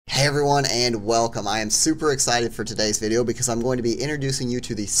Hey everyone, and welcome. I am super excited for today's video because I'm going to be introducing you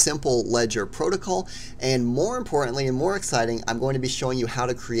to the Simple Ledger protocol, and more importantly and more exciting, I'm going to be showing you how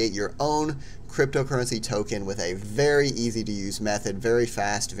to create your own cryptocurrency token with a very easy to use method, very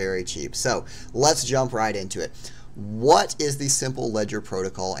fast, very cheap. So let's jump right into it. What is the Simple Ledger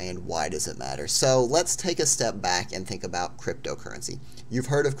protocol and why does it matter? So let's take a step back and think about cryptocurrency. You've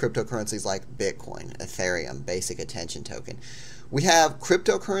heard of cryptocurrencies like Bitcoin, Ethereum, Basic Attention Token. We have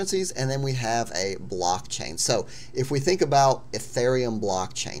cryptocurrencies and then we have a blockchain. So if we think about Ethereum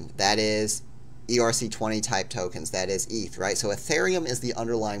blockchain, that is ERC20 type tokens, that is ETH, right? So Ethereum is the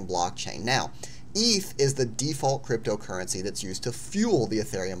underlying blockchain. Now, ETH is the default cryptocurrency that's used to fuel the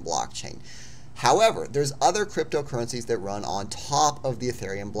Ethereum blockchain. However, there's other cryptocurrencies that run on top of the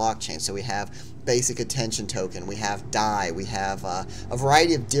Ethereum blockchain. So we have Basic Attention Token, we have DAI, we have a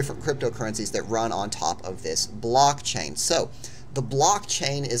variety of different cryptocurrencies that run on top of this blockchain. So the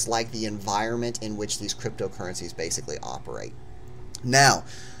blockchain is like the environment in which these cryptocurrencies basically operate. Now,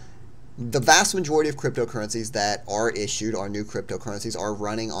 the vast majority of cryptocurrencies that are issued, or new cryptocurrencies, are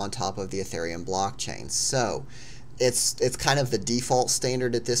running on top of the Ethereum blockchain. So it's kind of the default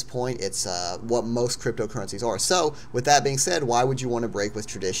standard at this point. It's what most cryptocurrencies are. So with that being said, why would you want to break with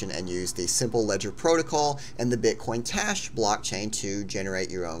tradition and use the Simple Ledger protocol and the Bitcoin Cash blockchain to generate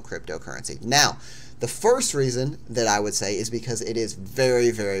your own cryptocurrency? Now, the first reason that I would say is because it is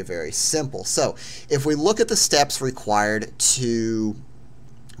very, very, very simple. So if we look at the steps required to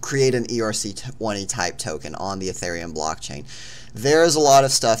create an ERC20 type token on the Ethereum blockchain, there's a lot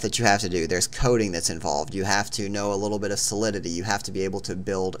of stuff that you have to do. There's coding that's involved. You have to know a little bit of Solidity. You have to be able to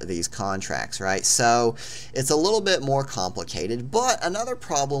build these contracts, right? So it's a little bit more complicated. But another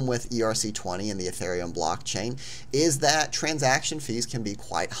problem with ERC20 and the Ethereum blockchain is that transaction fees can be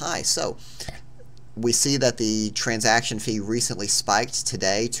quite high. So we see that the transaction fee recently spiked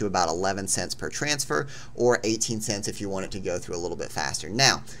today to about 11 cents per transfer, or 18 cents if you want it to go through a little bit faster.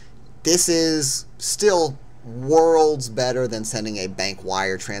 Now, this is still worlds better than sending a bank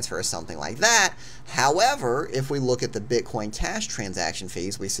wire transfer or something like that. However, if we look at the Bitcoin Cash transaction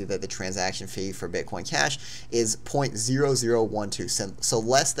fees, we see that the transaction fee for Bitcoin Cash is 0.0012 cents, so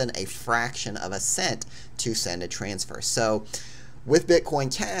less than a fraction of a cent to send a transfer. So with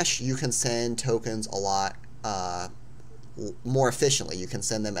Bitcoin Cash, you can send tokens a lot more efficiently. You can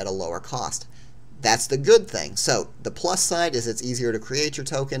send them at a lower cost. That's the good thing. So the plus side is it's easier to create your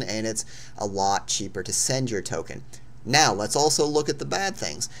token and it's a lot cheaper to send your token. Now, let's also look at the bad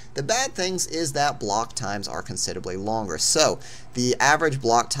things. The bad things is that block times are considerably longer. So the average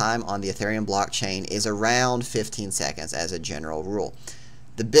block time on the Ethereum blockchain is around 15 seconds as a general rule.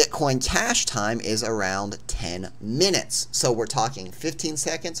 The Bitcoin Cash time is around 10 minutes. So we're talking 15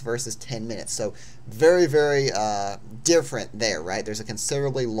 seconds versus 10 minutes. So very, very different there, right? There's a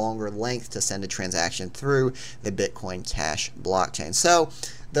considerably longer length to send a transaction through the Bitcoin Cash blockchain. So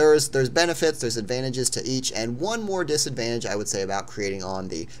there's benefits, there's advantages to each. And one more disadvantage I would say about creating on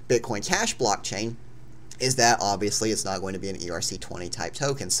the Bitcoin Cash blockchain is that obviously it's not going to be an ERC20 type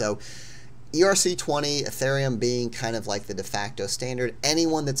token. So ERC20, Ethereum being kind of like the de facto standard,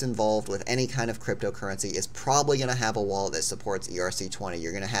 anyone that's involved with any kind of cryptocurrency is probably going to have a wallet that supports ERC20.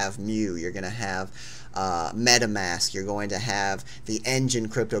 You're going to have Mu, you're going to have MetaMask, you're going to have the Engine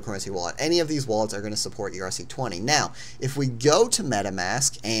cryptocurrency wallet. Any of these wallets are going to support ERC20. Now, if we go to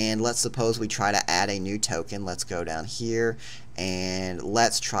MetaMask and let's suppose we try to add a new token, let's go down here and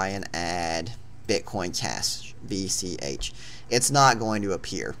let's try and add Bitcoin Cash, BCH. It's not going to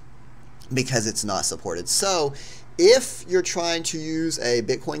appear because it's not supported. So if you're trying to use a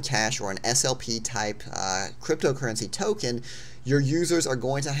Bitcoin Cash or an SLP type cryptocurrency token, your users are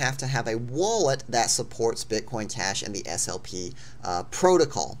going to have a wallet that supports Bitcoin Cash and the SLP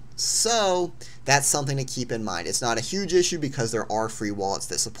protocol. So that's something to keep in mind. It's not a huge issue because there are free wallets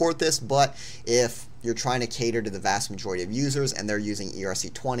that support this, but if you're trying to cater to the vast majority of users and they're using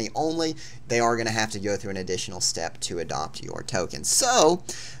ERC20 only, they are going to have to go through an additional step to adopt your token. So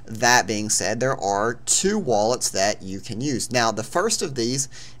that being said, there are two wallets that you can use. Now, the first of these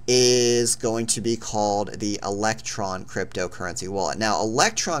is going to be called the Electron cryptocurrency wallet. Now,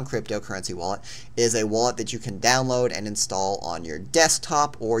 Electron cryptocurrency wallet is a wallet that you can download and install on your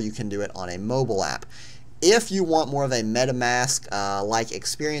desktop, or you can do it on a mobile app. If you want more of a MetaMask-like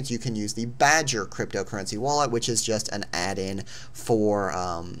experience, you can use the Badger cryptocurrency wallet, which is just an add-in for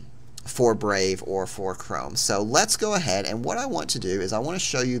Brave or for Chrome. So let's go ahead, and what I want to do is I want to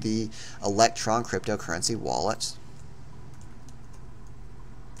show you the Electron cryptocurrency wallet.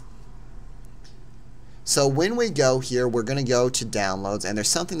 So when we go here, we're going to go to downloads, and there's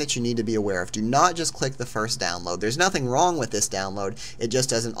something that you need to be aware of. Do not just click the first download. There's nothing wrong with this download. It just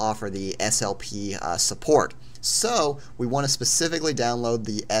doesn't offer the SLP support. So we want to specifically download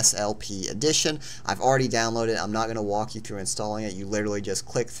the Slp Edition. I've already downloaded it. I'm not going to walk you through installing it. You literally just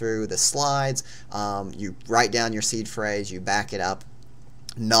click through the slides, you write down your seed phrase, you back it up.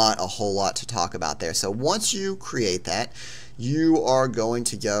 Not a whole lot to talk about there. So once you create that, you are going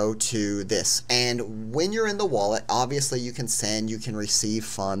to go to this, and when you're in the wallet, obviously you can send, you can receive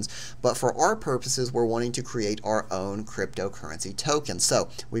funds, but for our purposes we're wanting to create our own cryptocurrency token. So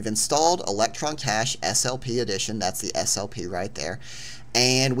we've installed Electron Cash Slp Edition, that's the SLP right there,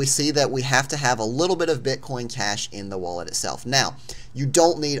 and we see that we have to have a little bit of Bitcoin Cash in the wallet itself. Now, you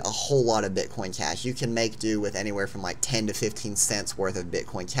don't need a whole lot of Bitcoin Cash. You can make do with anywhere from like 10 to 15 cents worth of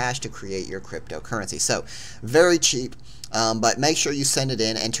Bitcoin Cash to create your cryptocurrency. So, very cheap, but make sure you send it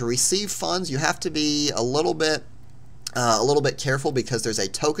in. And to receive funds, you have to be a little bit careful because there's a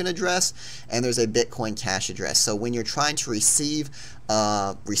token address and there's a Bitcoin Cash address. So when you're trying to receive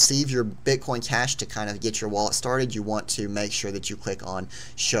your Bitcoin Cash to kind of get your wallet started, you want to make sure that you click on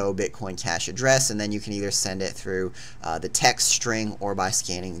Show Bitcoin Cash Address, and then you can either send it through the text string or by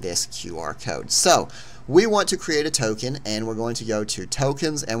scanning this QR code. So we want to create a token, and we're going to go to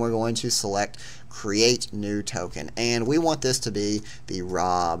Tokens, and we're going to select Create New Token, and we want this to be the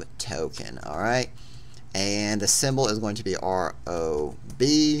ROB token. Alright, and the symbol is going to be ROB.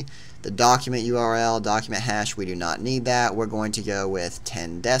 The document URL, document hash, we do not need that. We're going to go with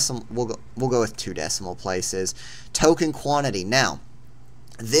 10 decimal. We'll go with 2 decimal places. Token quantity. Now,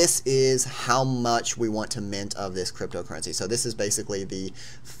 this is how much we want to mint of this cryptocurrency. So this is basically the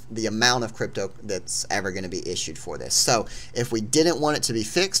amount of crypto that's ever going to be issued for this. So if we didn't want it to be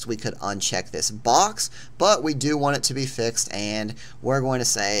fixed, we could uncheck this box, but we do want it to be fixed, and we're going to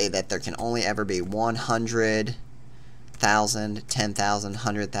say that there can only ever be 100,000, 10,000,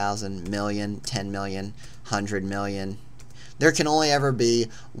 100,000, million, 10 million, 100 million. There can only ever be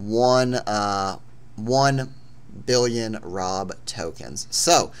 1 billion ROB tokens.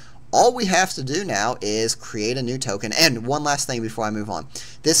 So all we have to do now is create a new token. And one last thing before I move on.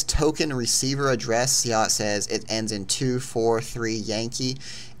 This token receiver address, see how it says it ends in 243 Yankee.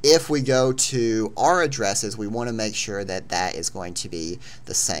 If we go to our addresses, we want to make sure that that is going to be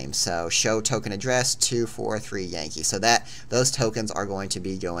the same. So show token address 243 Yankee. So that those tokens are going to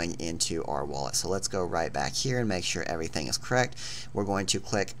be going into our wallet. So let's go right back here and make sure everything is correct. We're going to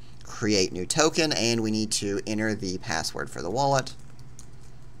click Create New Token, and we need to enter the password for the wallet.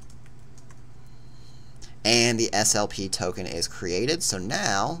 And the SLP token is created. So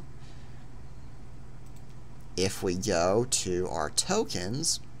now, if we go to our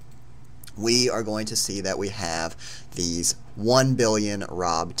tokens, we are going to see that we have these 1 billion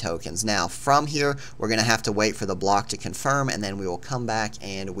ROB tokens. Now, from here, we're going to have to wait for the block to confirm, and then we will come back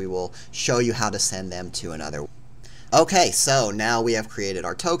and we will show you how to send them to another. Okay, so now we have created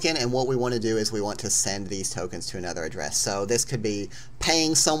our token, and what we want to do is we want to send these tokens to another address. So this could be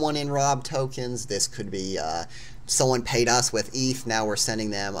paying someone in ROB tokens. This could be someone paid us with ETH. Now we're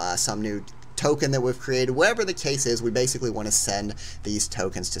sending them some new token that we've created. Whatever the case is, we basically want to send these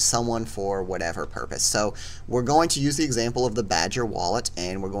tokens to someone for whatever purpose. So we're going to use the example of the Badger wallet,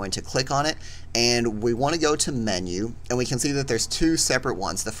 and we're going to click on it, and we want to go to menu, and we can see that there's 2 separate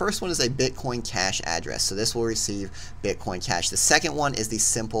ones. The first one is a Bitcoin Cash address, so this will receive Bitcoin Cash. The second one is the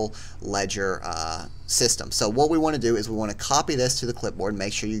simple ledger system. So what we want to do is we want to copy this to the clipboard,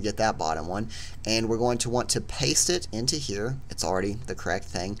 make sure you get that bottom one, and we're going to want to paste it into here. It's already the correct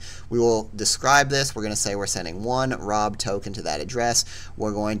thing. We will describe this. We're going to say we're sending 1 ROB token to that address.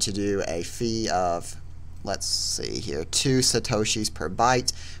 We're going to do a fee of, let's see here, 2 Satoshis per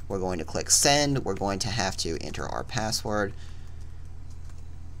byte. We're going to click send. We're going to have to enter our password,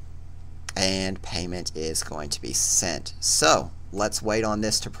 and payment is going to be sent. So let's wait on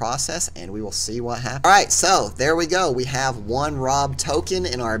this to process, and we will see what happens. Alright, so there we go. We have 1 ROB token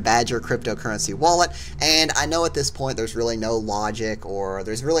in our Badger cryptocurrency wallet, and I know at this point there's really no logic, or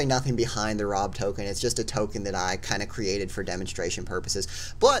there's really nothing behind the ROB token. It's just a token that I kind of created for demonstration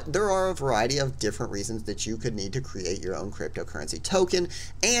purposes, but there are a variety of different reasons that you could need to create your own cryptocurrency token,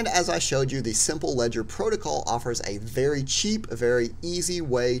 and as I showed you, the Simple Ledger protocol offers a very cheap, very easy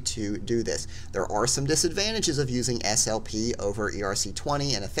way to do this. There are some disadvantages of using SLP over over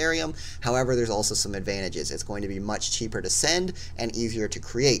ERC20 and Ethereum. However, there's also some advantages. It's going to be much cheaper to send and easier to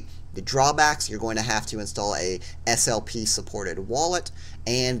create. The drawbacks, you're going to have to install a SLP supported wallet,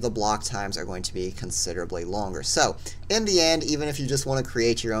 and the block times are going to be considerably longer. So in the end, even if you just want to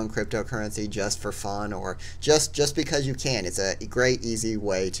create your own cryptocurrency just for fun or just because you can, it's a great, easy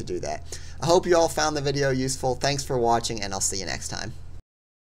way to do that. I hope you all found the video useful. Thanks for watching, and I'll see you next time.